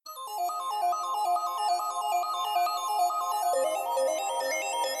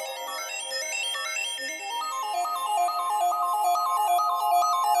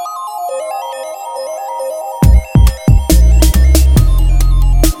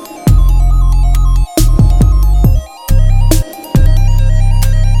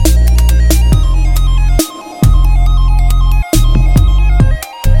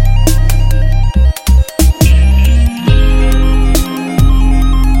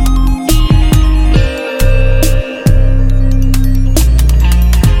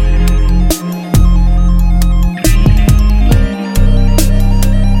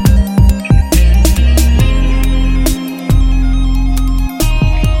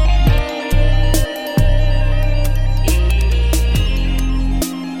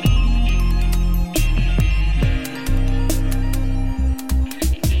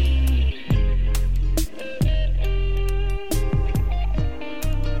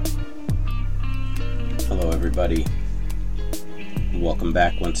Hello everybody, welcome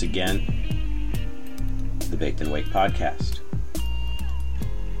back once again to the Baked and Wake podcast.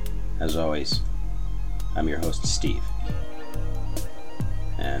 As always, I'm your host Steve,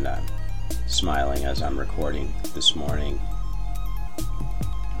 and I'm smiling as I'm recording this morning.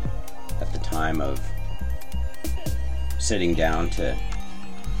 At the time of sitting down to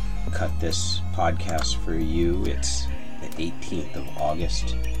cut this podcast for you, it's the 18th of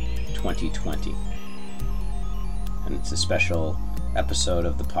August 2020. And it's a special episode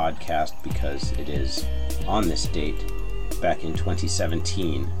of the podcast because it is on this date, back in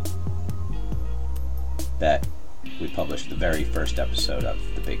 2017, that we published the very first episode of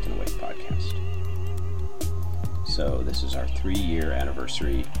the Baked and Wake podcast. So this is our 3-year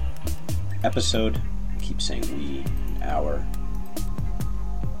anniversary episode. I keep saying we, our,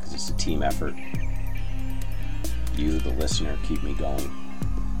 because it's a team effort. You, the listener, keep me going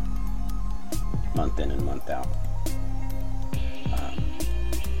month in and month out.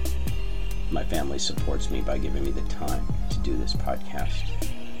 My family supports me by giving me the time to do this podcast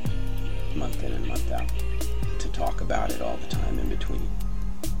month in and month out, to talk about it all the time in between.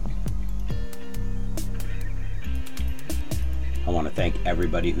 I want to thank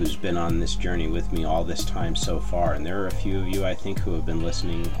everybody who's been on this journey with me all this time so far, and there are a few of you I think who have been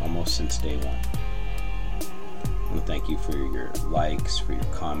listening almost since day one. I want to thank you for your likes, for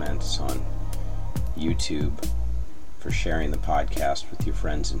your comments on YouTube, for sharing the podcast with your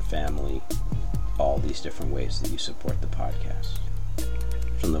friends and family, all these different ways that you support the podcast.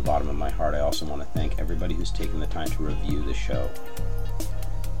 From the bottom of my heart, I also want to thank everybody who's taken the time to review the show.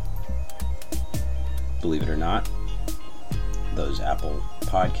 Believe it or not, those Apple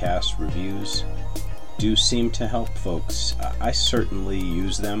Podcast reviews do seem to help folks. I certainly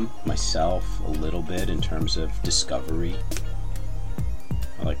use them myself a little bit in terms of discovery.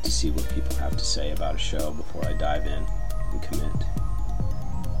 I like to see what people have to say about a show before I dive in and commit.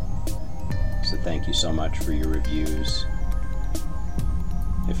 So thank you so much for your reviews.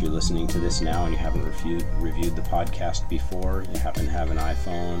 If you're listening to this now and you haven't reviewed the podcast before, you happen to have an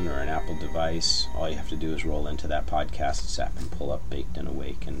iPhone or an Apple device, all you have to do is roll into that podcast app and pull up Baked and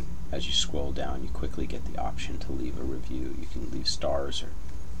Awake, and as you scroll down, you quickly get the option to leave a review. You can leave stars or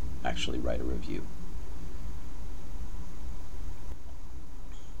actually write a review.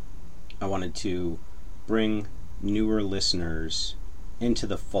 I wanted to bring newer listeners into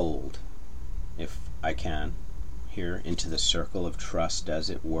the fold, if I can, here into the circle of trust,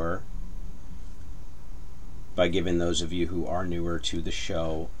 as it were, by giving those of you who are newer to the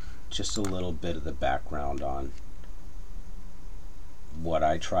show just a little bit of the background on what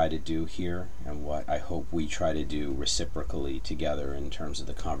I try to do here and what I hope we try to do reciprocally together in terms of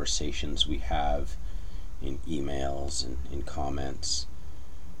the conversations we have in emails and in comments,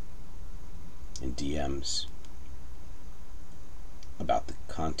 in DMs, about the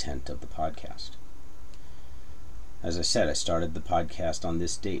content of the podcast. As I said, I started the podcast on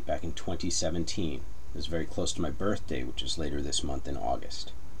this date back in 2017. It was very close to my birthday, which is later this month in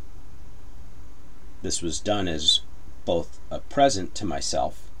August. This was done as both a present to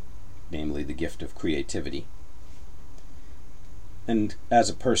myself, namely the gift of creativity, and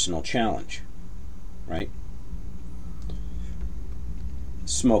as a personal challenge, right?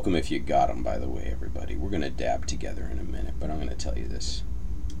 Smoke 'em if you got 'em, by the way, everybody. We're going to dab together in a minute, but I'm going to tell you this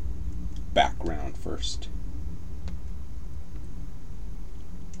background first.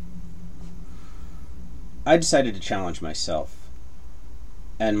 I decided to challenge myself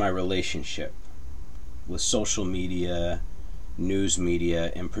and my relationship with social media, news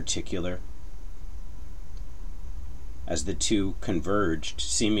media in particular, as the two converged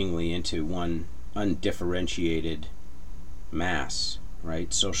seemingly into one undifferentiated mass.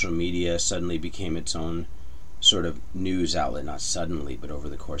 Right? Social media suddenly became its own sort of news outlet, not suddenly, but over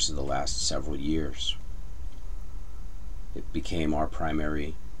the course of the last several years. It became our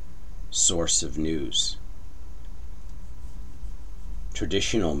primary source of news.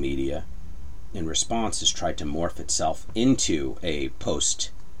 Traditional media, in response, has tried to morph itself into a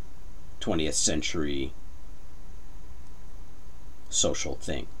post-20th century social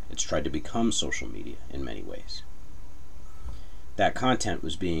thing. It's tried to become social media in many ways. That content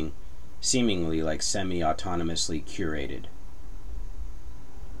was being seemingly like semi-autonomously curated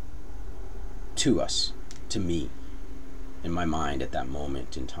to us, to me, in my mind at that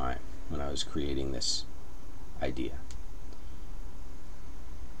moment in time when I was creating this idea.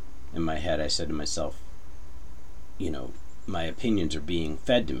 In my head, I said to myself, my opinions are being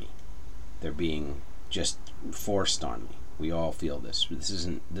fed to me. They're being just forced on me. We all feel this. This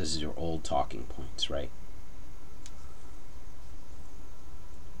is your old talking points, right?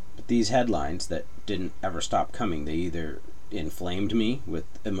 But these headlines that didn't ever stop coming, they either inflamed me with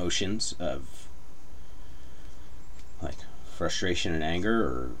emotions of like frustration and anger,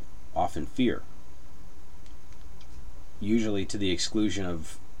 or often fear, usually to the exclusion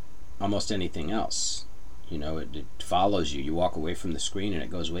of almost anything else. It follows you. You walk away from the screen and it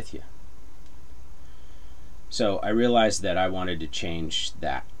goes with you. So I realized that I wanted to change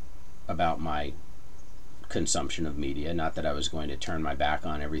that about my consumption of media. Not that I was going to turn my back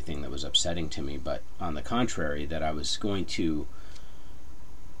on everything that was upsetting to me, but on the contrary, that I was going to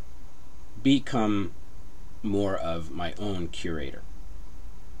become more of my own curator.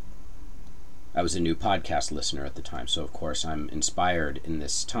 I was a new podcast listener at the time, so of course I'm inspired in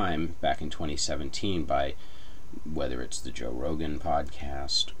this time, back in 2017, by whether it's the Joe Rogan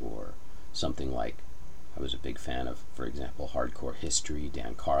podcast or something like, I was a big fan of, for example, Hardcore History,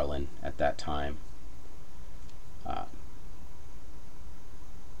 Dan Carlin at that time.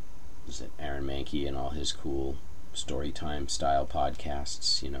 Was it Aaron Mahnke and all his cool storytime style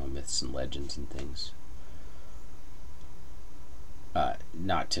podcasts, myths and legends and things.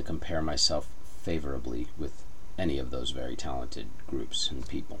 Not to compare myself favorably with any of those very talented groups and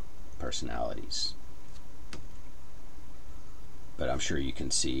people, personalities. But I'm sure you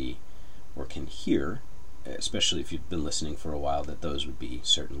can see or can hear, especially if you've been listening for a while, that those would be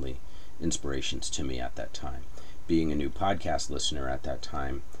certainly inspirations to me at that time. Being a new podcast listener at that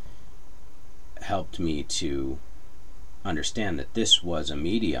time helped me to understand that this was a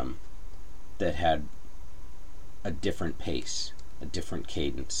medium that had a different pace, a different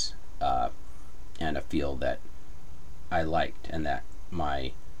cadence, and a feel that I liked, and that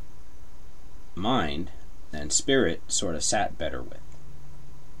my mind and spirit sort of sat better with.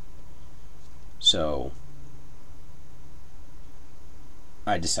 So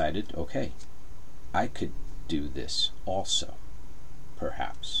I decided, okay, I could do this also,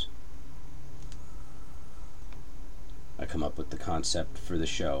 perhaps. I come up with the concept for the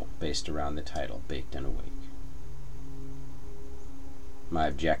show based around the title, Baked and Awake. My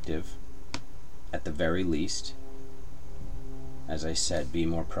objective, at the very least, as I said, be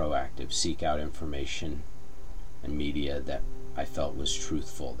more proactive, seek out information and media that I felt was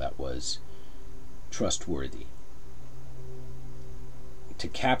truthful, that was trustworthy. To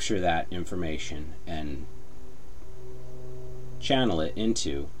capture that information and channel it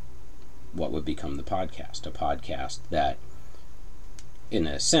into what would become the podcast, a podcast that, in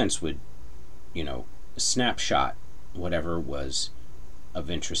a sense, would, snapshot whatever was of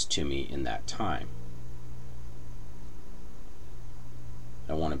interest to me in that time.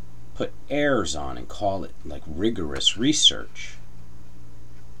 I want to put airs on and call it like rigorous research,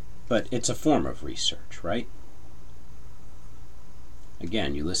 but it's a form of research, right?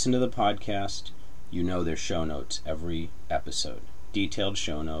 Again, you listen to the podcast, there's show notes every episode, detailed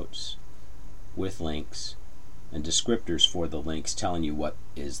show notes with links and descriptors for the links, telling you what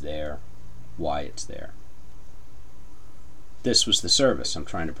is there, why it's there. This was the service I'm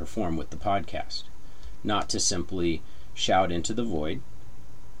trying to perform with the podcast, not to simply shout into the void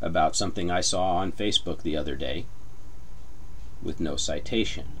about something I saw on Facebook the other day with no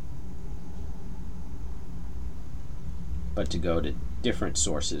citation, but to go to different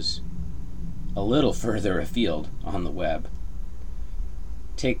sources a little further afield on the web,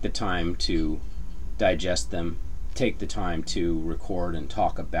 take the time to digest them, take the time to record and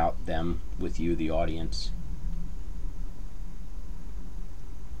talk about them with you, the audience,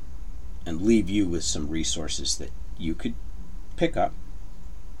 and leave you with some resources that you could pick up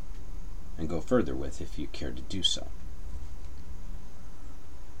and go further with if you care to do so.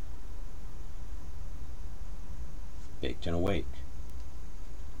 Baked and Awake.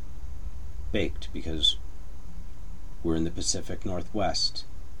 Baked because we're in the Pacific Northwest.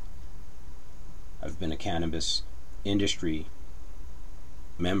 I've been a cannabis industry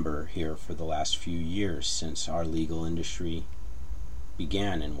member here for the last few years, since our legal industry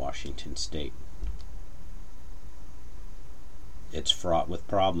began in Washington State. It's fraught with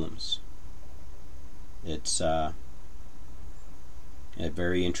problems. It's a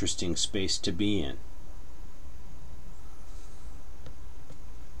very interesting space to be in.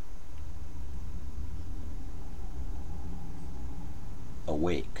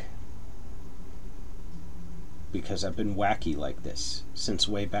 Awake. Because I've been wacky like this since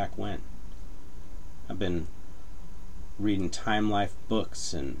way back when. I've been reading Time Life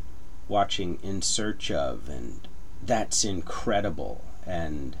books and watching In Search Of and That's Incredible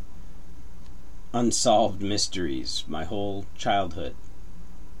and Unsolved Mysteries my whole childhood,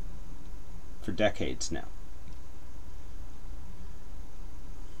 for decades now.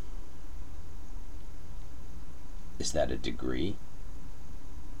 Is that a degree?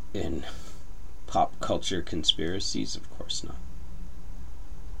 in pop culture conspiracies? Of course not.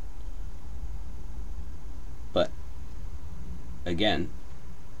 But again,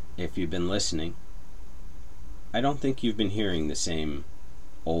 if you've been listening, I don't think you've been hearing the same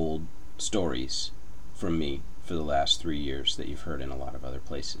old stories from me for the last 3 years that you've heard in a lot of other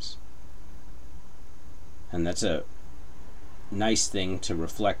places. And that's a nice thing to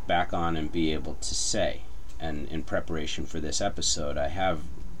reflect back on and be able to say. And in preparation for this episode, I have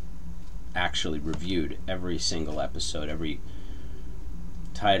actually reviewed every single episode, every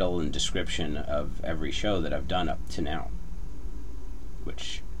title and description of every show that I've done up to now,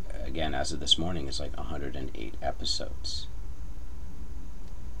 which, again, as of this morning, is like 108 episodes.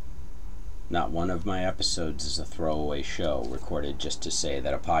 Not one of my episodes is a throwaway show recorded just to say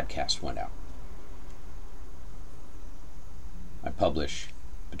that a podcast went out. I publish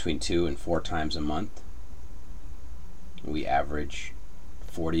between 2 and 4 times a month. We average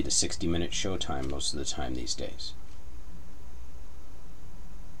 40 to 60 minute showtime most of the time these days.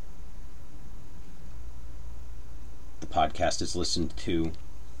 The podcast is listened to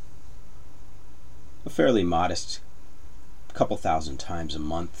a fairly modest couple thousand times a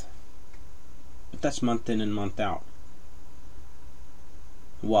month, but that's month in and month out.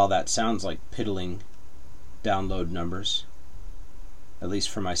 While that sounds like piddling download numbers, at least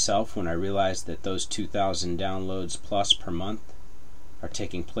for myself, when I realized that those 2,000 downloads plus per month are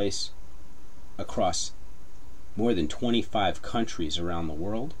taking place across more than 25 countries around the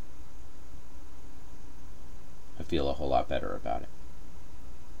world, I feel a whole lot better about it.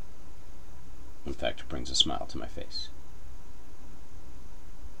 In fact, it brings a smile to my face.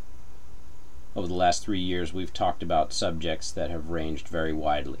 Over the last 3 years, we've talked about subjects that have ranged very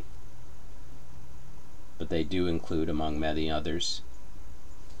widely, but they do include, among many others,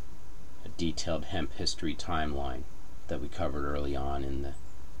 a detailed hemp history timeline that we covered early on in the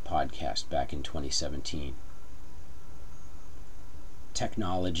podcast back in 2017.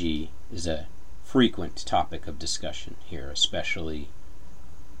 Technology is a frequent topic of discussion here, especially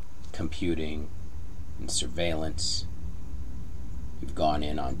computing and surveillance. We've gone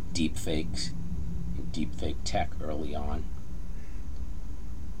in on deepfakes and deepfake tech early on.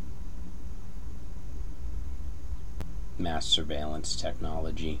 Mass surveillance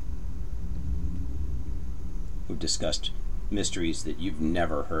technology. We've discussed mysteries that you've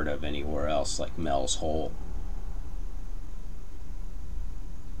never heard of anywhere else, like Mel's Hole.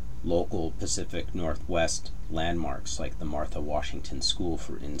 Local Pacific Northwest landmarks like the Martha Washington School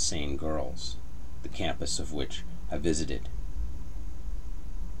for Insane Girls, the campus of which I visited.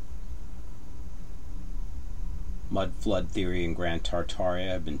 Mud flood theory and Grand Tartaria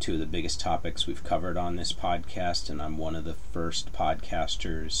have been two of the biggest topics we've covered on this podcast, and I'm one of the first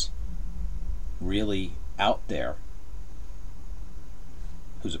podcasters really out there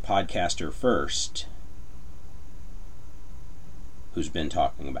who's a podcaster first who's been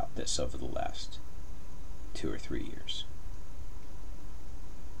talking about this over the last 2 or 3 years.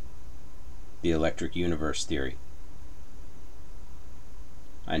 The electric universe theory.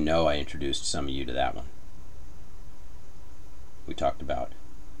 I know I introduced some of you to that one. We talked about,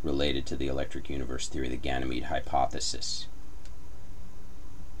 related to the electric universe theory, the Ganymede hypothesis.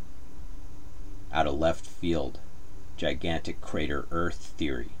 Out of left field, gigantic crater Earth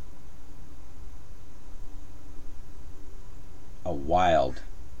theory. A wild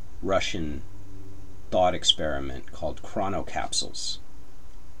Russian thought experiment called chronocapsules.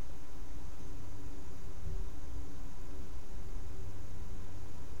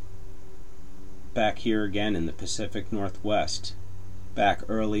 Back here again in the Pacific Northwest, back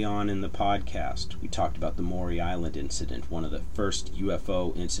early on in the podcast, we talked about the Maury Island incident, one of the first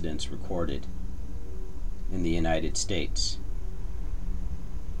UFO incidents recorded in the United States.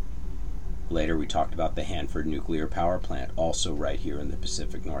 Later we talked about the Hanford nuclear power plant, also right here in the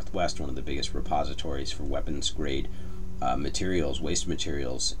Pacific Northwest, one of the biggest repositories for weapons-grade materials, waste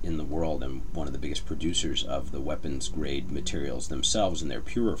materials in the world, and one of the biggest producers of the weapons-grade materials themselves in their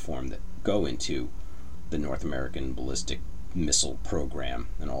purer form that go into the North American ballistic missile program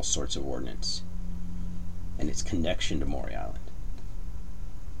and all sorts of ordnance, and its connection to Maury Island.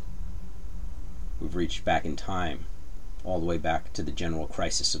 We've reached back in time, all the way back to the general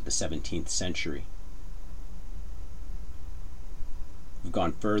crisis of the 17th century. We've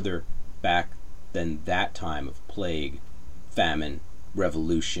gone further back than that time of plague, famine,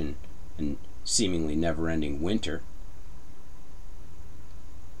 revolution, and seemingly never-ending winter,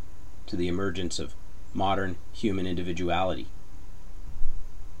 to the emergence of modern human individuality,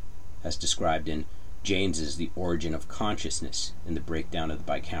 as described in Jaynes's The Origin of Consciousness in the Breakdown of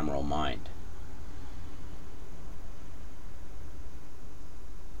the Bicameral Mind.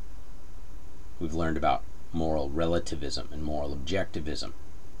 We've learned about moral relativism and moral objectivism,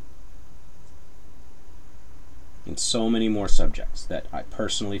 and so many more subjects that I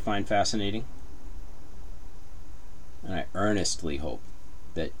personally find fascinating. And I earnestly hope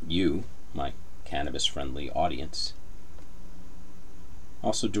that you, my cannabis-friendly audience,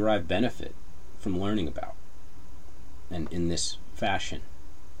 also derive benefit from learning about, and in this fashion,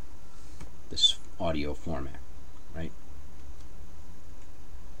 this audio format, right?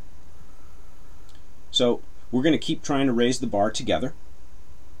 So we're going to keep trying to raise the bar together.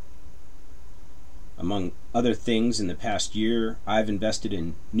 Among other things, in the past year, I've invested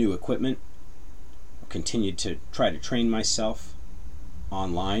in new equipment. I've continued to try to train myself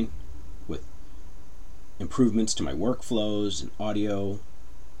online with improvements to my workflows and audio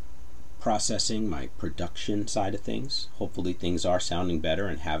processing, my production side of things. Hopefully things are sounding better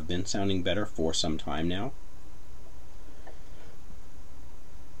and have been sounding better for some time now.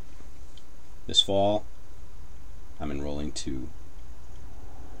 This fall, I'm enrolling to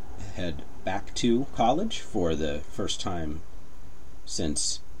head back to college for the first time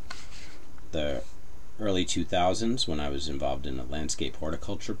since the early 2000s when I was involved in a landscape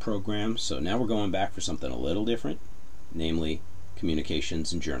horticulture program. So now we're going back for something a little different, namely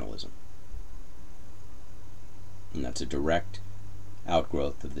communications and journalism. And that's a direct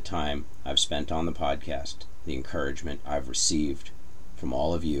outgrowth of the time I've spent on the podcast, the encouragement I've received from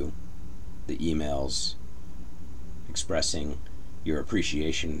all of you, the emails expressing your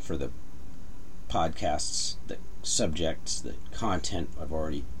appreciation for the podcasts, the subjects, the content I've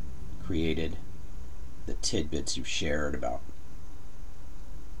already created, the tidbits you've shared about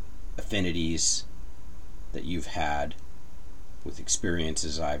affinities that you've had with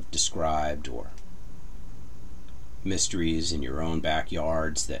experiences I've described, or mysteries in your own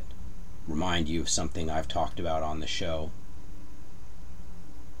backyards that remind you of something I've talked about on the show,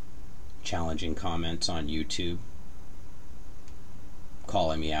 challenging comments on YouTube,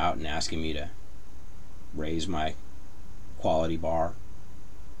 calling me out and asking me to raise my quality bar.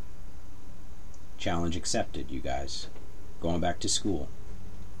 Challenge accepted, you guys. Going back to school.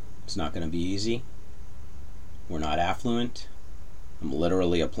 It's not going to be easy. We're not affluent. I'm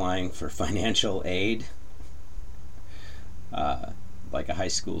literally applying for financial aid. Like a high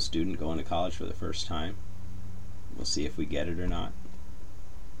school student going to college for the first time. We'll see if we get it or not.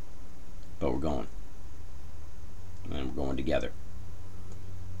 But we're going. And we're going together.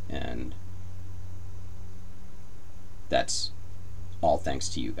 And that's all thanks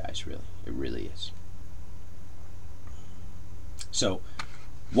to you guys, really. It really is. So,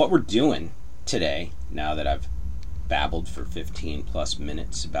 what we're doing today, now that I've babbled for 15 plus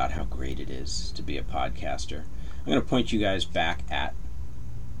minutes about how great it is to be a podcaster, I'm going to point you guys back at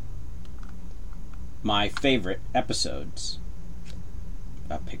my favorite episodes.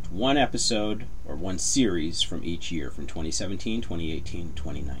 I picked one episode or one series from each year, from 2017, 2018,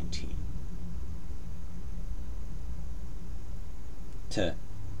 2019. To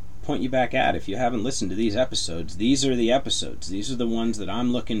point you back at, if you haven't listened to these episodes, these are the episodes. These are the ones that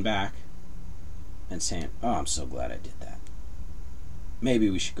I'm looking back and saying, oh, I'm so glad I did that. Maybe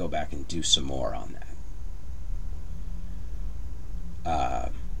we should go back and do some more on that.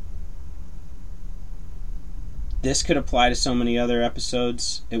 This could apply to so many other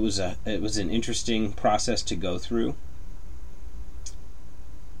episodes. It was an interesting process to go through.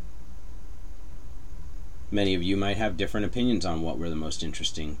 Many of you might have different opinions on what were the most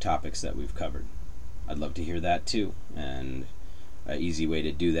interesting topics that we've covered. I'd love to hear that too. And an easy way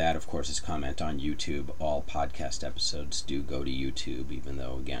to do that, of course, is comment on YouTube. All podcast episodes do go to YouTube, even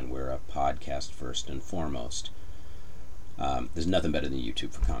though, again, we're a podcast first and foremost. There's nothing better than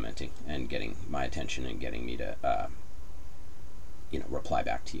YouTube for commenting and getting my attention and getting me to, reply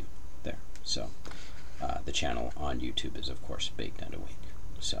back to you there. So the channel on YouTube is, of course, Baked and Awake.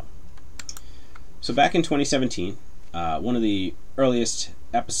 So back in 2017, one of the earliest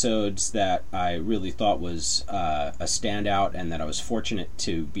episodes that I really thought was a standout and that I was fortunate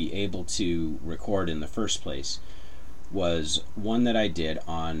to be able to record in the first place was one that I did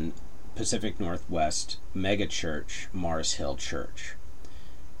on Pacific Northwest mega church, Mars Hill Church.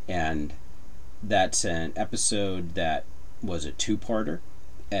 And that's an episode that was a two-parter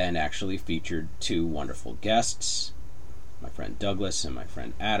and actually featured two wonderful guests, my friend Douglas and my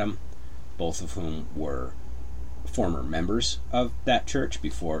friend Adam, both of whom were former members of that church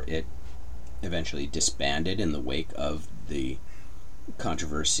before it eventually disbanded in the wake of the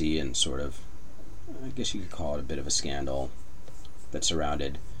controversy and sort of, I guess you could call it a bit of a scandal that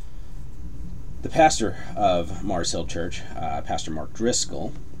surrounded the pastor of Mars Hill Church, Pastor Mark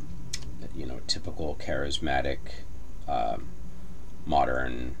Driscoll, typical charismatic,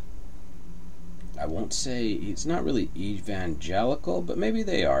 modern I won't say he's not really evangelical, but maybe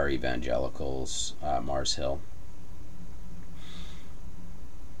they are evangelicals, Mars Hill.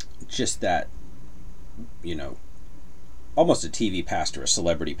 Just that, almost a TV pastor, a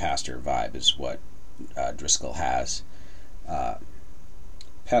celebrity pastor vibe is what Driscoll has.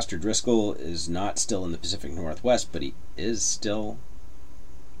 Pastor Driscoll is not still in the Pacific Northwest, but he is still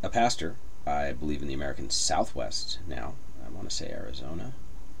a pastor, I believe, in the American Southwest now. I want to say Arizona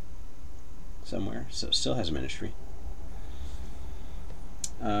somewhere, so still has a ministry.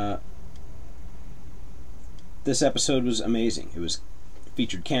 This episode was amazing. It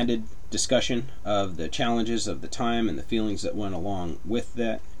featured candid discussion of the challenges of the time and the feelings that went along with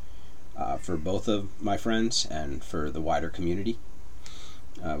that for both of my friends and for the wider community.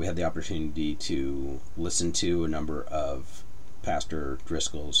 We had the opportunity to listen to a number of Pastor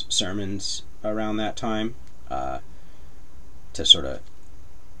Driscoll's sermons around that time to sort of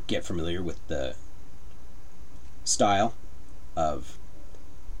get familiar with the style of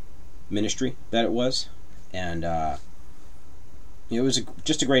ministry that it was. And it was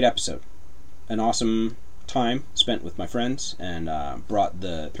just a great episode. An awesome time spent with my friends, and brought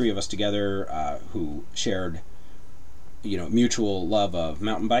the three of us together who shared mutual love of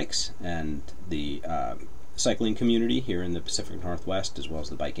mountain bikes and the cycling community here in the Pacific Northwest, as well as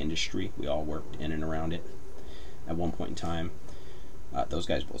the bike industry. We all worked in and around it at one point in time. Those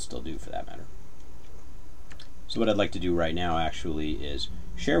guys both still do, for that matter. So what I'd like to do right now actually is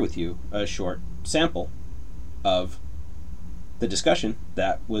share with you a short sample of the discussion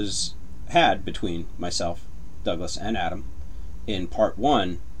that was had between myself, Douglas, and Adam in part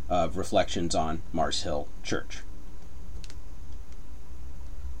 1 of Reflections on Mars Hill Church.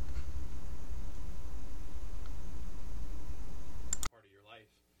 Part of your life,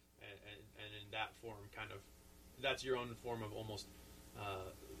 and in that form, kind of, that's your own form of almost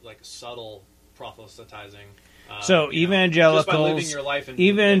like subtle proselytizing. So evangelicals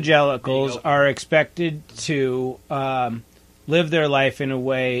are expected to live their life in a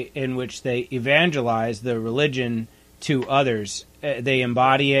way in which they evangelize the religion to others. They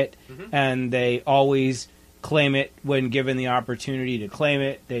embody it, and they always claim it when given the opportunity to claim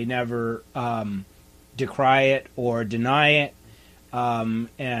it. They never decry it or deny it.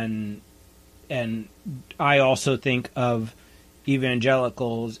 And I also think of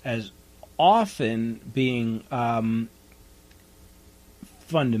evangelicals as often being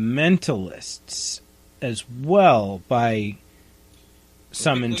fundamentalists as well, by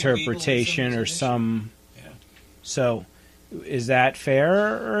some interpretation or some. Yeah. So, is that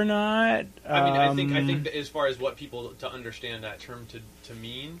fair or not? I think that as far as what people to understand that term to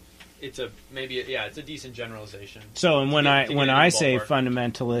mean, it's a decent generalization. So, and when I say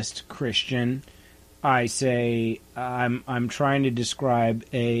fundamentalist Christian, I say I'm trying to describe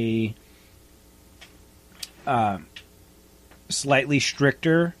a slightly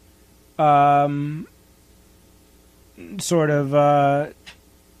stricter sort of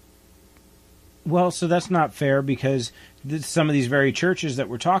so that's not fair, because some of these very churches that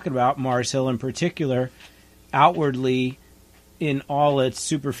we're talking about, Mars Hill in particular, outwardly, in all its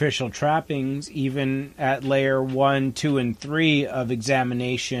superficial trappings, even at layer 1, 2, and 3 of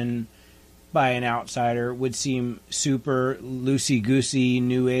examination by an outsider, would seem super loosey-goosey,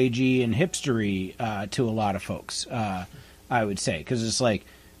 new agey, and hipstery to a lot of folks, I would say. Because it's like,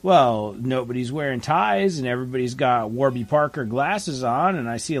 well, nobody's wearing ties, and everybody's got Warby Parker glasses on, and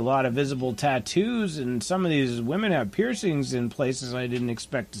I see a lot of visible tattoos, and some of these women have piercings in places I didn't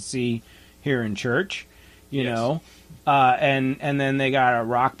expect to see here in church, you know. And then they got a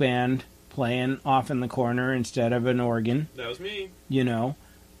rock band playing off in the corner instead of an organ. That was me. You know.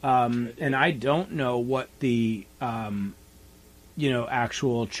 And I don't know what the,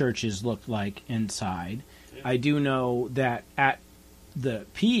 actual churches looked like inside. Yeah. I do know that at the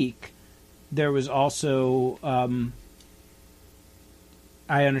peak, there was also,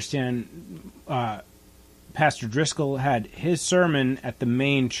 I understand, Pastor Driscoll had his sermon at the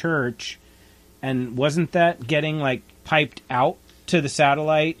main church, and wasn't that getting, piped out to the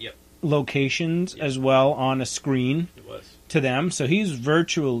satellite locations as well on a screen? It was. To them, so he's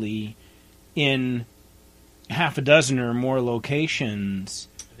virtually in half a dozen or more locations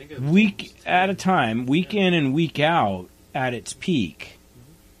week at a time, week in and week out at its peak,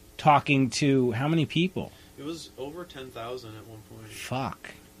 talking to how many people? It was over 10,000 at one point.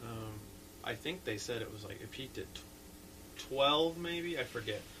 Fuck. I think they said it was it peaked at 12, maybe, I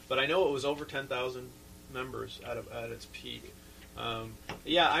forget, but I know it was over 10,000 members at its peak.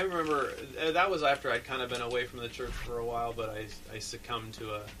 I remember that was after I'd kind of been away from the church for a while, but I succumbed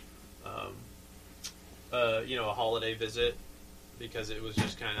to a holiday visit, because it was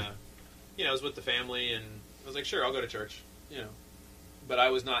just kind of I was with the family, and I was like, sure, I'll go to church, But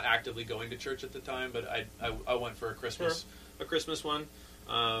I was not actively going to church at the time. But I went for a Christmas one,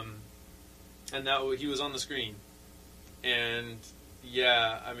 and he was on the screen, and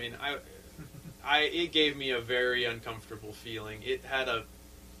yeah, I mean, it gave me a very uncomfortable feeling. It had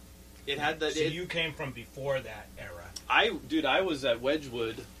that. So you came from before that era. I was at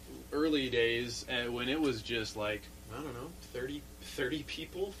Wedgwood early days, and when it was just like, I don't know, 30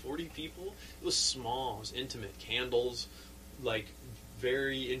 people, 40 people. It was small. It was intimate. Candles, like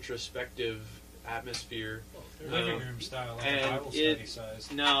very introspective atmosphere. Living room style, like and Bible study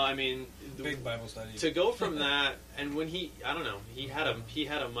size. No, I mean Big Bible study. To go from that, and when he had a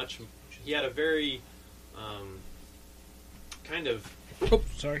very kind of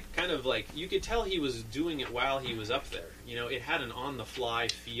like, you could tell he was doing it while he was up there. It had an on-the-fly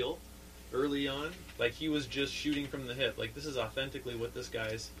feel early on. Like, he was just shooting from the hip. Like, this is authentically what this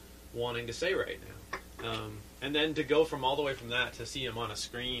guy's wanting to say right now. And then to go from all the way from that to see him on a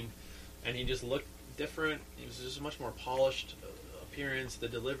screen, and he just looked different. It was just a much more polished appearance. The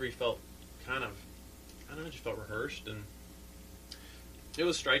delivery felt just felt rehearsed, and it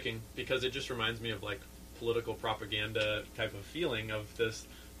was striking because it just reminds me of, like, political propaganda type of feeling of this.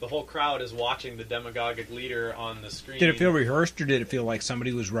 The whole crowd is watching the demagogic leader on the screen. Did it feel rehearsed, or did it feel like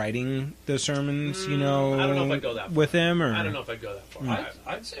somebody was writing the sermons, I don't know if I'd go that far. With him? Or? I don't know if I'd go that far.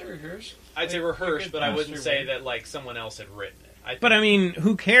 I'd say rehearsed. I'd say rehearsed, but I wouldn't say that, like, someone else had written it. But, I mean,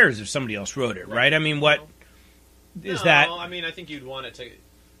 who cares if somebody else wrote it, right? I mean, what is that? I mean, I think you'd want it to...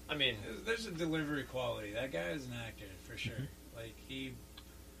 I mean... There's a delivery quality. That guy is an actor, for sure. Mm-hmm. Like,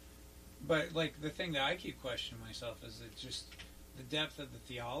 But, like, the thing that I keep questioning myself is that just the depth of the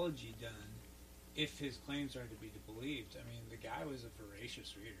theology done, if his claims are to be believed. I mean, the guy was a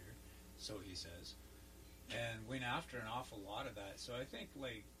voracious reader, so he says, and went after an awful lot of that. So I think,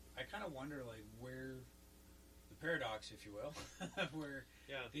 like, I kind of wonder, like, where the paradox, if you will, where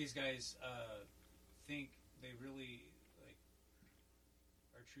these guys think they really, like,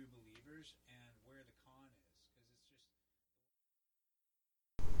 are true believers, and where the con is, because it's just...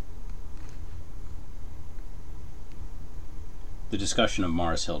 The discussion of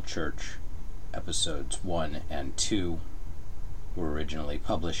Mars Hill Church, episodes 1 and 2, were originally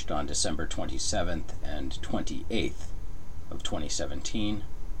published on December 27th and 28th of 2017,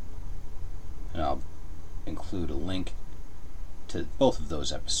 and I'll include a link to both of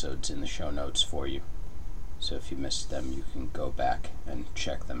those episodes in the show notes for you. So if you missed them, you can go back and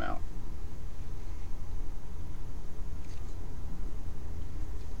check them out.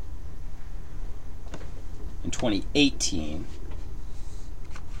 In 2018,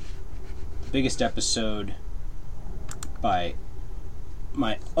 the biggest episode by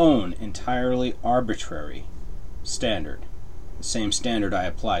my own entirely arbitrary standard, the same standard I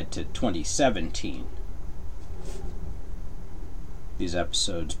applied to 2017. These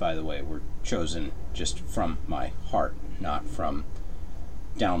episodes, by the way, were chosen just from my heart, not from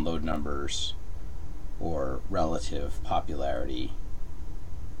download numbers or relative popularity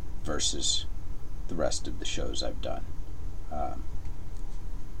versus the rest of the shows I've done.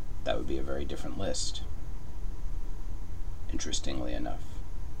 That would be a very different list, interestingly enough.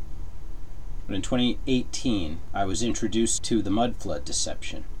 But in 2018, I was introduced to the mud flood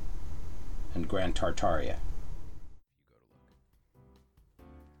deception and Grand Tartaria.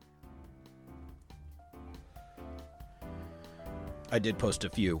 I did post a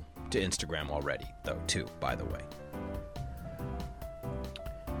few to Instagram already, though, too, by the way.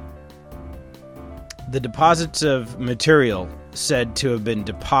 The deposits of material said to have been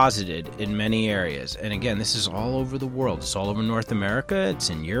deposited in many areas. And again, this is all over the world. It's all over North America. It's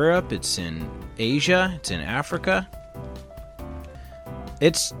in Europe. It's in Asia. It's in Africa.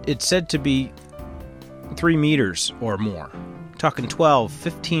 It's said to be 3 meters or more. Talking 12,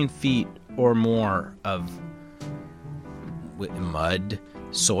 15 feet or more of mud,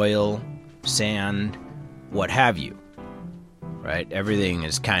 soil, sand, what have you. Right? Everything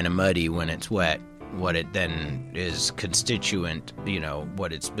is kind of muddy when it's wet. What it then is constituent,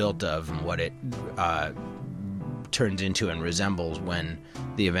 what it's built of and what it turns into and resembles when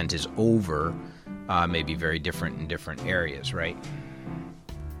the event is over may be very different in different areas, right?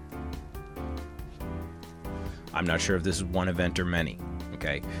 I'm not sure if this is one event or many,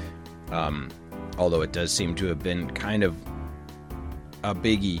 okay? Although it does seem to have been kind of a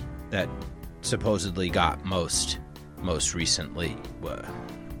biggie that supposedly got most recently.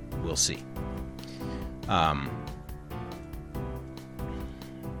 We'll see.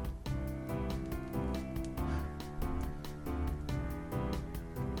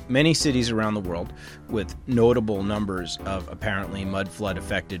 many cities around the world with notable numbers of apparently mud flood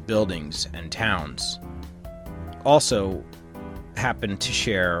affected buildings and towns also happen to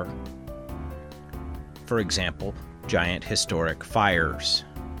share, for example, giant historic fires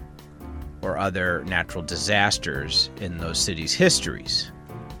or other natural disasters in those cities' histories.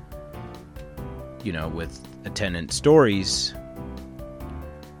 You know, with attendant stories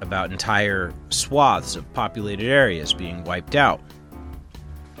about entire swaths of populated areas being wiped out,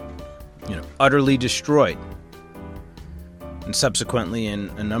 you know, utterly destroyed, and subsequently, in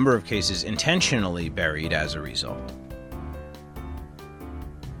a number of cases, intentionally buried as a result.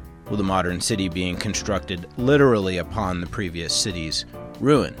 With a modern city being constructed literally upon the previous city's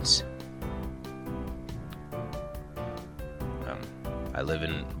ruins. I live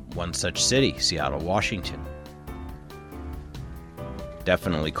in one such city, Seattle, Washington.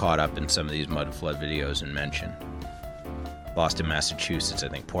 Definitely caught up in some of these mud flood videos and mentioned. Boston, Massachusetts, I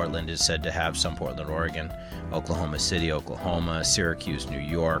think Portland is said to have some, Portland, Oregon, Oklahoma City, Oklahoma, Syracuse, New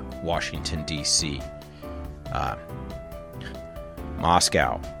York, Washington, D.C.,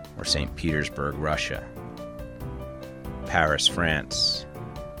 Moscow, or St. Petersburg, Russia, Paris, France,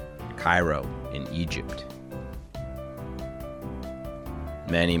 Cairo in Egypt,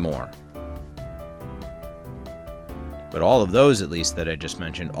 many more. But all of those, at least, that I just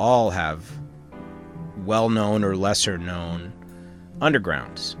mentioned, all have well-known or lesser-known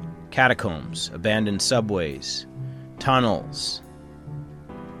undergrounds, catacombs, abandoned subways, tunnels,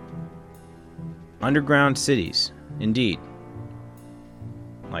 underground cities, indeed.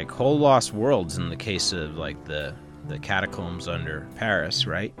 Like whole lost worlds in the case of like the catacombs under Paris,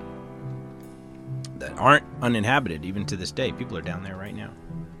 right? That aren't uninhabited even to this day. People are down there right now.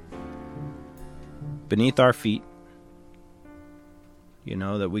 Beneath our feet, you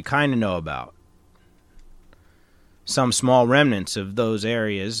know, that we kind of know about. Some small remnants of those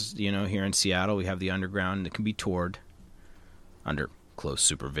areas, you know, here in Seattle, we have the underground that can be toured under close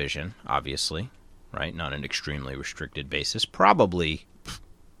supervision, obviously, right? Not an extremely restricted basis. Probably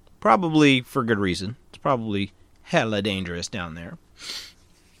for good reason. It's probably hella dangerous down there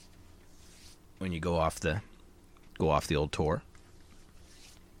when you go off the old tour.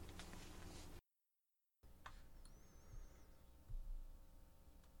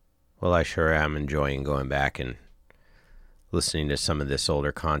 Well, I sure am enjoying going back and listening to some of this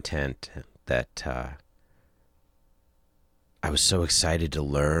older content that I was so excited to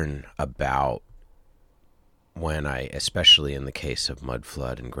learn about when especially in the case of mud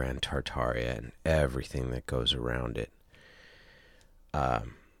flood and Grand Tartaria and everything that goes around it,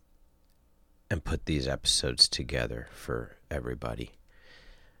 and put these episodes together for everybody.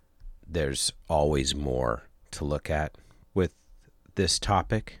 There's always more to look at with this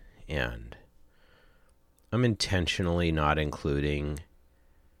topic, and I'm intentionally not including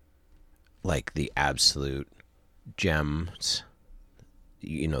like the absolute gems,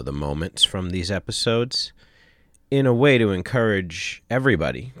 you know, the moments from these episodes, in a way to encourage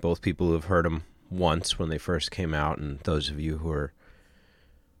everybody, both people who have heard them once when they first came out and those of you who are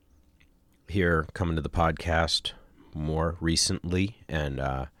here coming to the podcast more recently and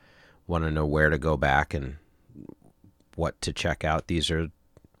want to know where to go back and what to check out. These are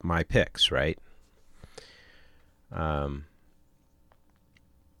my picks, right? I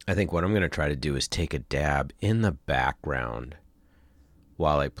think what I'm going to try to do is take a dab in the background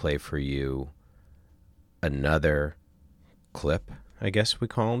while I play for you another clip, I guess we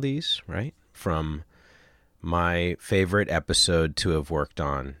call these, right? From my favorite episode to have worked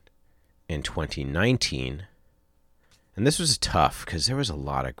on in 2019. And this was tough because there was a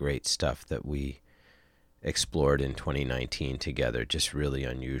lot of great stuff that we explored in 2019 together, just really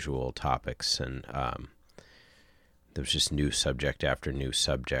unusual topics, and there was just new subject after new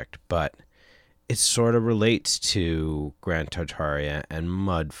subject, but it sort of relates to Grand Tartaria and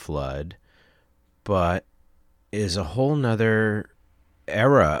mud flood, but is a whole nother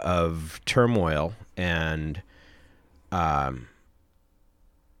era of turmoil and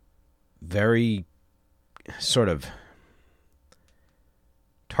very sort of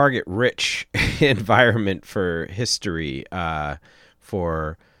target-rich environment for history,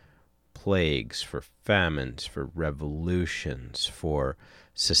 for plagues, for famines, for revolutions, for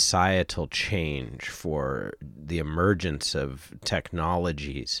societal change, for the emergence of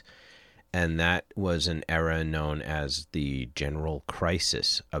technologies. And that was an era known as the general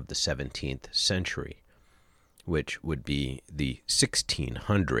crisis of the 17th century, which would be the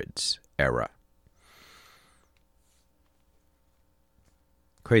 1600s era.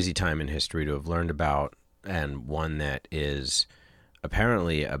 Crazy time in history to have learned about, and one that is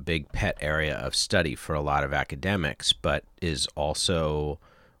apparently a big pet area of study for a lot of academics, but is also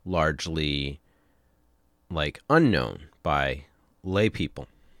largely unknown by lay people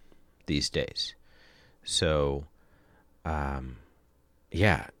these days. So,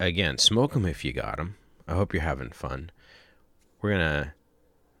 yeah, again, smoke them if you got them. I hope you're having fun. We're going to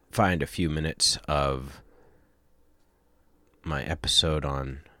find a few minutes of my episode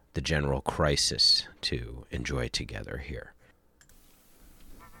on the general crisis to enjoy together here.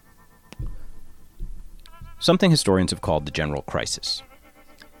 Something historians have called the general crisis.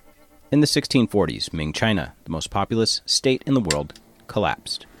 In the 1640s, Ming China, the most populous state in the world,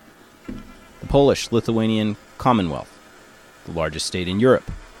 collapsed. The Polish-Lithuanian Commonwealth, the largest state in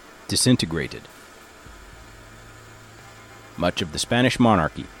Europe, disintegrated. Much of the Spanish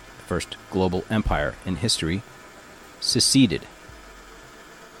monarchy, the first global empire in history, seceded.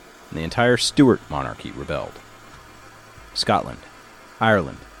 And the entire Stuart monarchy rebelled. Scotland,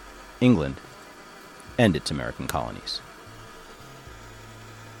 Ireland, England, and its American colonies.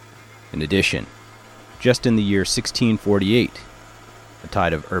 In addition, just in the year 1648, a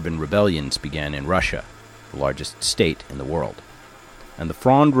tide of urban rebellions began in Russia, the largest state in the world, and the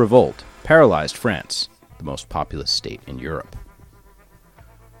Fronde Revolt paralyzed France, the most populous state in Europe.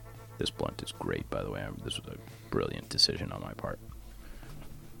 This blunt is great, by the way. This was a brilliant decision on my part.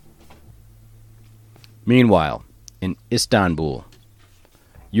 Meanwhile, in Istanbul,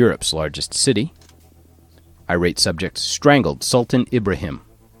 Europe's largest city, irate subjects strangled Sultan Ibrahim,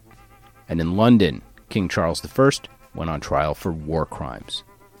 and in London, King Charles I went on trial for war crimes,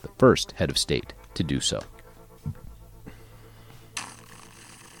 the first head of state to do so.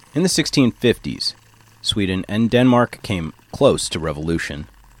 In the 1650s, Sweden and Denmark came close to revolution.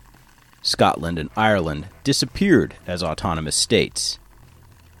 Scotland and Ireland disappeared as autonomous states.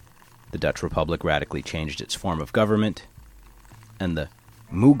 The Dutch Republic radically changed its form of government, and the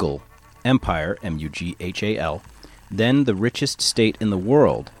Mughal Empire, Mughal, then the richest state in the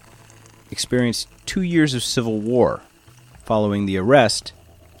world, experienced 2 years of civil war following the arrest,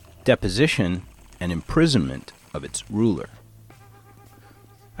 deposition, and imprisonment of its ruler.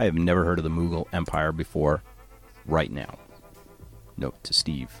 I have never heard of the Mughal Empire before right now. Note to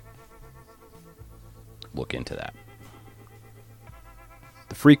Steve. Look into that.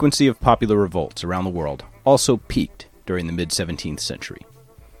 The frequency of popular revolts around the world also peaked during the mid-17th century.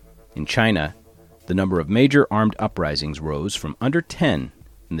 In China, the number of major armed uprisings rose from under 10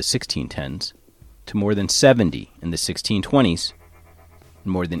 in the 1610s to more than 70 in the 1620s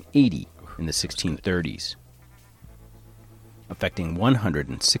and more than 80 in the 1630s, affecting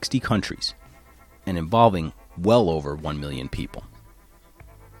 160 countries and involving well over 1 million people.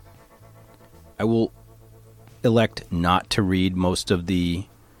 I will elect not to read most of the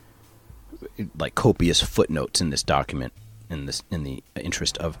copious footnotes in this document in the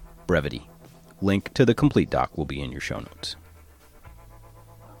interest of brevity. Link to the complete doc will be in your show notes.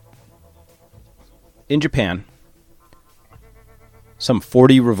 In Japan, some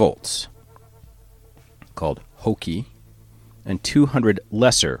 40 revolts, called Hoki, and 200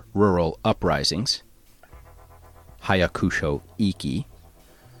 lesser rural uprisings, Hayakusho Iki,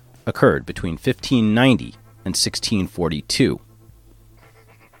 occurred between 1590 and 1642,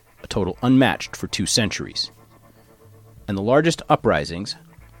 a total unmatched for 2 centuries. And the largest uprisings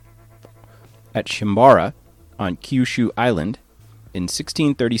at Shimabara on Kyushu Island in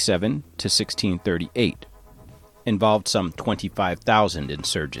 1637 to 1638 involved some 25,000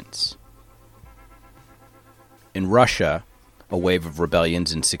 insurgents. In Russia, a wave of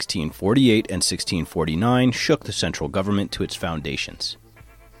rebellions in 1648 and 1649 shook the central government to its foundations.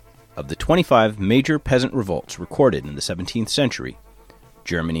 Of the 25 major peasant revolts recorded in the 17th century,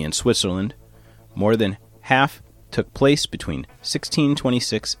 Germany and Switzerland, more than half took place between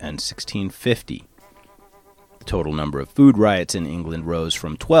 1626 and 1650. The total number of food riots in England rose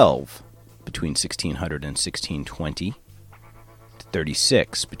from 12 between 1600 and 1620 to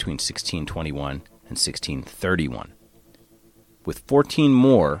 36 between 1621 and 1631, with 14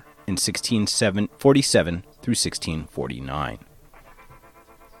 more in 1647 through 1649.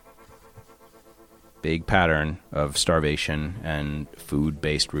 Big pattern of starvation and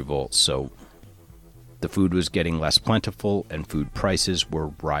food-based revolts, so the food was getting less plentiful and food prices were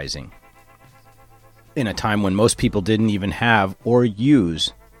rising. In a time when most people didn't even have or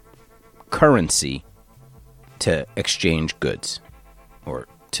use currency to exchange goods or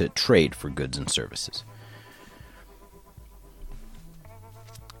to trade for goods and services.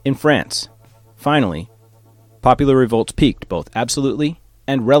 In France, finally, popular revolts peaked both absolutely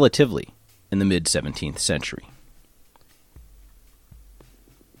and relatively in the mid-17th century.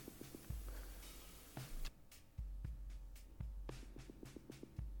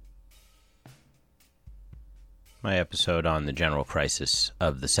 My episode on the general crisis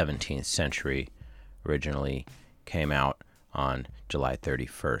of the 17th century originally came out on July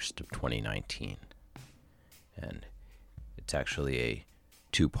 31st of 2019. And it's actually a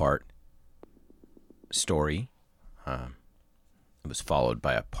two-part story. It was followed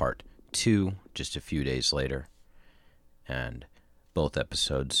by a part 2 just a few days later. And both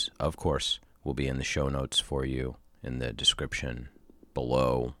episodes, of course, will be in the show notes for you in the description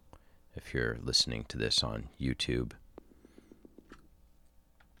below if you're listening to this on YouTube.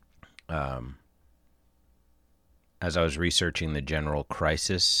 As I was researching the general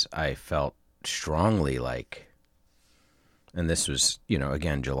crisis, I felt strongly like, and this was,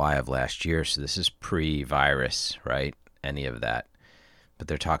 again, July of last year, so this is pre-virus, right? Any of that. But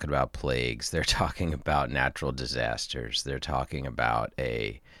they're talking about plagues. They're talking about natural disasters. They're talking about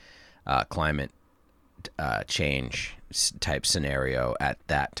a climate change type scenario at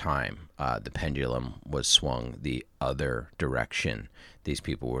that time. The pendulum was swung the other direction. These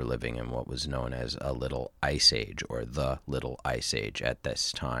people were living in what was known as a little ice age, or the little ice age at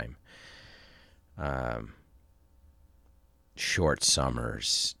this time. Short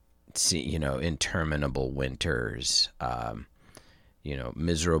summers, interminable winters,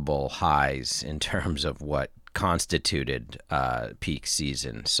 miserable highs in terms of what constituted peak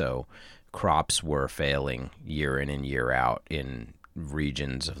season. So crops were failing year in and year out in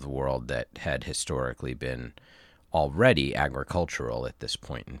regions of the world that had historically been already agricultural at this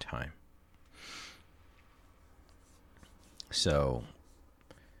point in time. So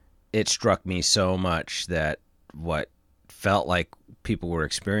it struck me so much that what felt like people were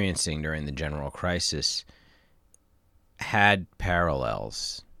experiencing during the general crisis had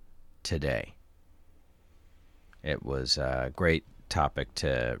parallels today. It was a great topic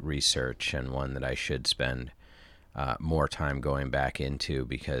to research, and one that I should spend more time going back into,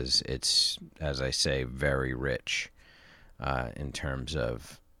 because it's, as I say, very rich in terms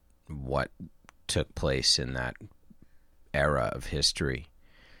of what took place in that era of history.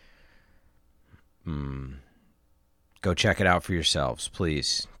 Go check it out for yourselves,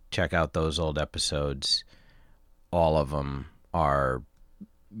 please. Check out those old episodes. All of them are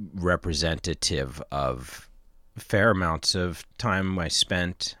representative of fair amounts of time I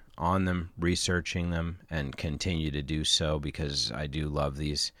spent on them, researching them, and continue to do so because I do love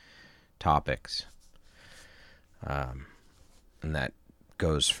these topics. And that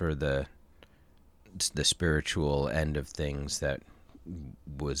goes for the spiritual end of things that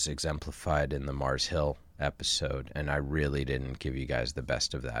was exemplified in the Mars Hill episode. And I really didn't give you guys the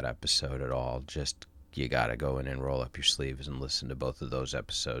best of that episode at all. Just, you got to go in and roll up your sleeves and listen to both of those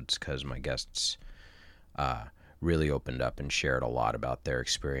episodes, because my guests really opened up and shared a lot about their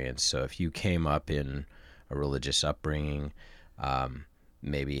experience. So if you came up in a religious upbringing,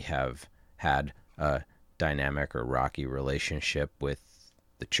 maybe have had a dynamic or rocky relationship with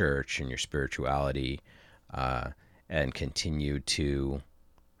the church and your spirituality, and continue to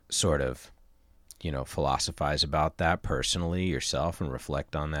sort of, philosophize about that personally yourself and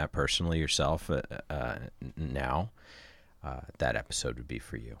reflect on that personally yourself now, that episode would be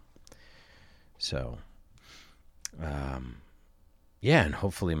for you. So, and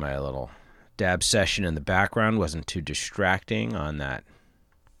hopefully my little dab session in the background wasn't too distracting on that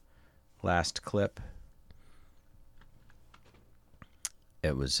last clip.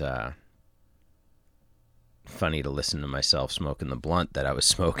 It was funny to listen to myself smoking the blunt that I was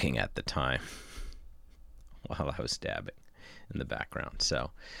smoking at the time while I was dabbing in the background.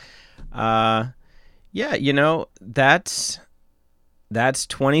 So, that's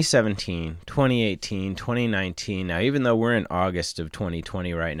 2017, 2018, 2019. Now, even though we're in August of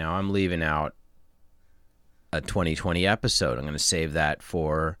 2020 right now, I'm leaving out a 2020 episode. I'm going to save that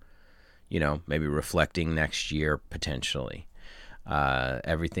for, maybe reflecting next year potentially.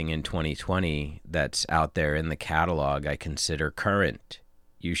 Everything in 2020 that's out there in the catalog I consider current.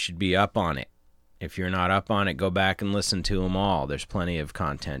 You should be up on it. If you're not up on it, go back and listen to them all. There's plenty of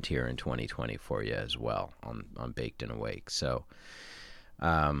content here in 2020 for you as well on Baked and Awake. So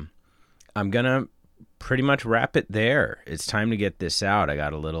I'm going to pretty much wrap it there. It's time to get this out. I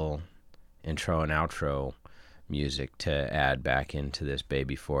got a little intro and outro music to add back into this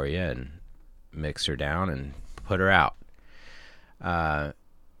baby for you and mix her down and put her out.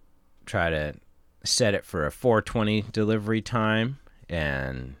 Try to set it for a 4:20 delivery time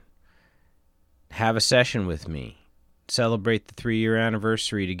and have a session with me. Celebrate the 3-year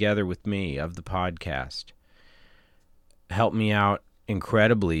anniversary together with me of the podcast. Help me out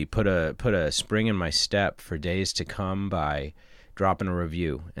incredibly. Put a spring in my step for days to come by dropping a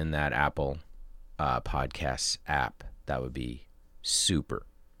review in that Apple Podcasts app. That would be super.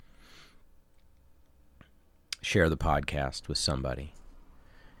 share the podcast with somebody.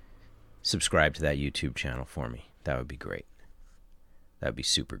 Subscribe to that YouTube channel for me. That would be great. That would be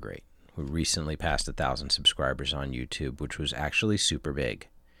super great. We recently passed 1,000 subscribers on YouTube, which was actually super big.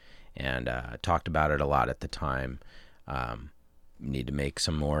 And talked about it a lot at the time. Need to make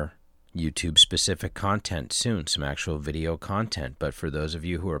some more YouTube-specific content soon, some actual video content. But for those of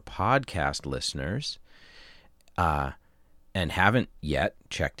you who are podcast listeners and haven't yet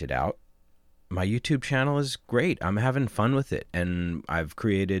checked it out, my YouTube channel is great. I'm having fun with it. And I've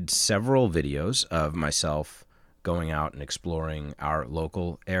created several videos of myself going out and exploring our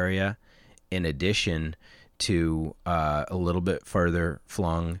local area, in addition to a little bit further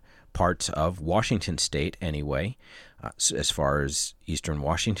flung parts of Washington State anyway, as far as eastern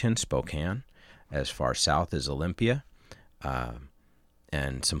Washington, Spokane, as far south as Olympia,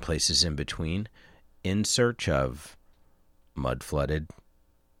 and some places in between, in search of mud-flooded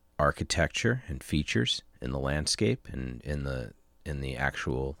architecture and features in the landscape and in the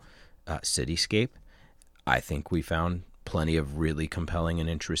actual cityscape. I think we found plenty of really compelling and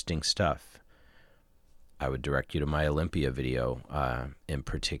interesting stuff. I would direct you to my Olympia video in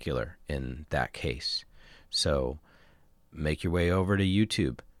particular in that case. So make your way over to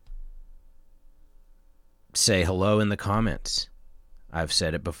YouTube. Say hello in the comments. I've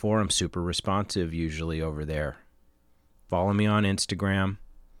said it before, I'm super responsive usually over there. Follow me on Instagram.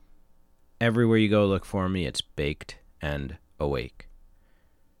 Everywhere you go, look for me. It's Baked and Awake.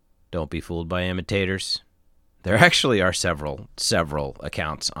 Don't be fooled by imitators. There actually are several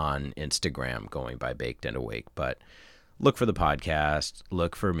accounts on Instagram going by Baked and Awake, but look for the podcast,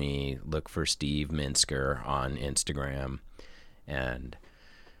 look for me, look for Steve Minsker on Instagram, and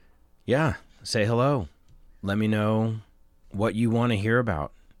yeah, say hello. Let me know what you want to hear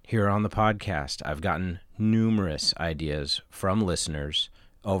about here on the podcast. I've gotten numerous ideas from listeners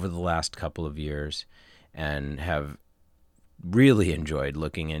over the last couple of years and have really enjoyed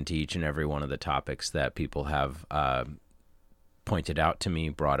looking into each and every one of the topics that people have pointed out to me,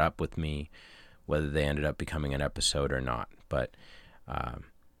 brought up with me, whether they ended up becoming an episode or not. But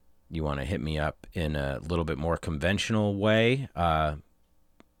you want to hit me up in a little bit more conventional way. The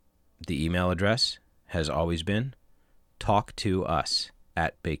email address has always been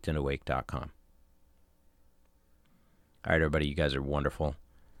talktous@bakedandawake.com. All right, everybody, you guys are wonderful.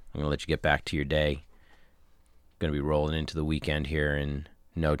 I'm going to let you get back to your day. Going to be rolling into the weekend here in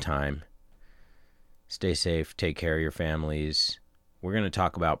no time. Stay safe. Take care of your families. We're going to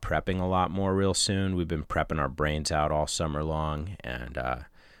talk about prepping a lot more real soon. We've been prepping our brains out all summer long, and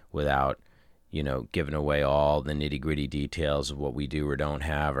without, giving away all the nitty-gritty details of what we do or don't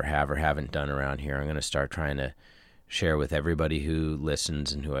have or haven't done around here, I'm going to start trying to share with everybody who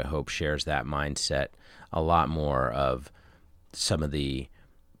listens and who I hope shares that mindset a lot more of some of the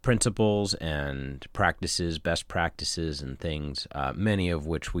principles and practices, best practices and things, many of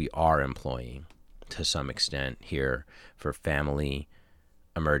which we are employing to some extent here for family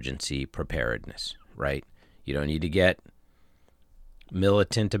emergency preparedness, right? You don't need to get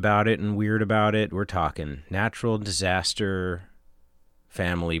militant about it and weird about it. We're talking natural disaster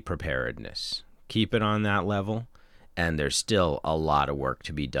family preparedness. Keep it on that level, and there's still a lot of work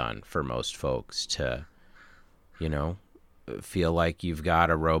to be done for most folks to, feel like you've got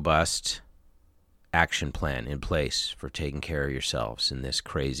a robust action plan in place for taking care of yourselves in this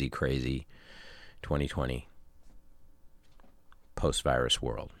crazy 2020 post-virus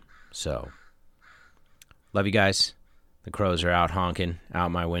world. So, love you guys. The crows are out honking out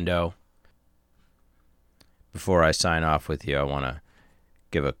my window. Before I sign off with you, I want to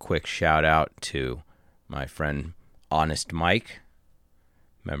give a quick shout out to my friend Honest Mike,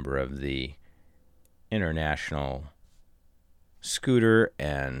 member of the International Scooter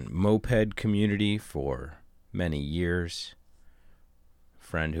and Moped community for many years.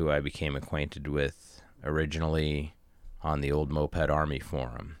 Friend who I became acquainted with originally on the old Moped Army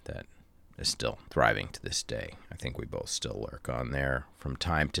forum that is still thriving to this day. I think we both still lurk on there from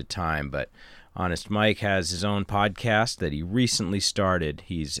time to time, but Honest Mike has his own podcast that he recently started.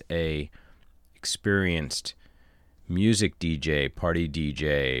 He's a experienced music DJ, party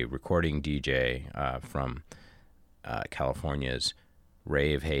DJ, recording DJ from California's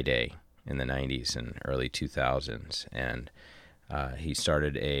rave heyday in the 90s and early 2000s. And he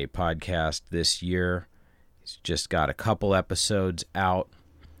started a podcast this year. He's just got a couple episodes out.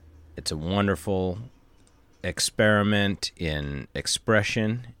 It's a wonderful experiment in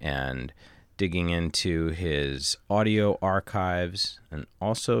expression and digging into his audio archives and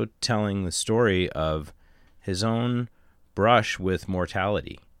also telling the story of his own brush with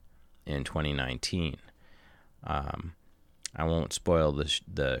mortality in 2019. I won't spoil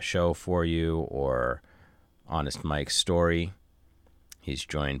the show for you or Honest Mike's story. He's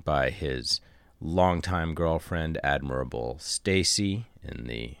joined by his longtime girlfriend, Admirable Stacy, in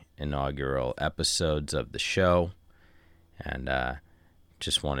the inaugural episodes of the show. And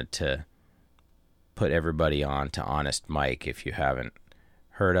just wanted to put everybody on to Honest Mike if you haven't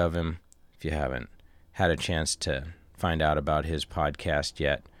heard of him, if you haven't had a chance to find out about his podcast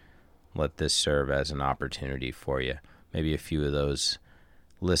yet. Let this serve as an opportunity for you. Maybe a few of those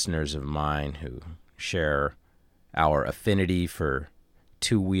listeners of mine who share our affinity for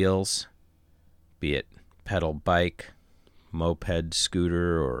two wheels, be it pedal bike, moped,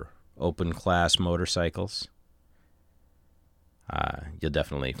 scooter, or open class motorcycles. You'll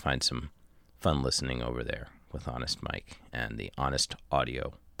definitely find some fun listening over there with Honest Mike and the Honest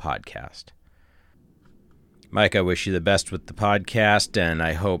Audio podcast. Mike, I wish you the best with the podcast, and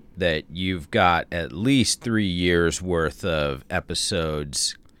I hope that you've got at least 3 years worth of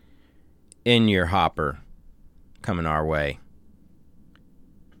episodes in your hopper coming our way.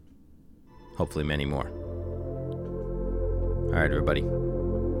 Hopefully many more. All right, everybody.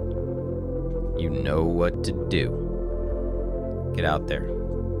 You know what to do. Get out there.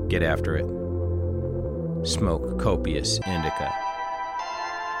 Get after it. Smoke copious indica.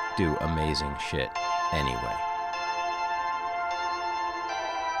 Do amazing shit anyway.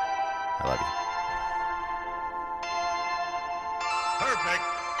 I love you.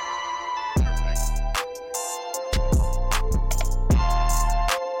 Perfect.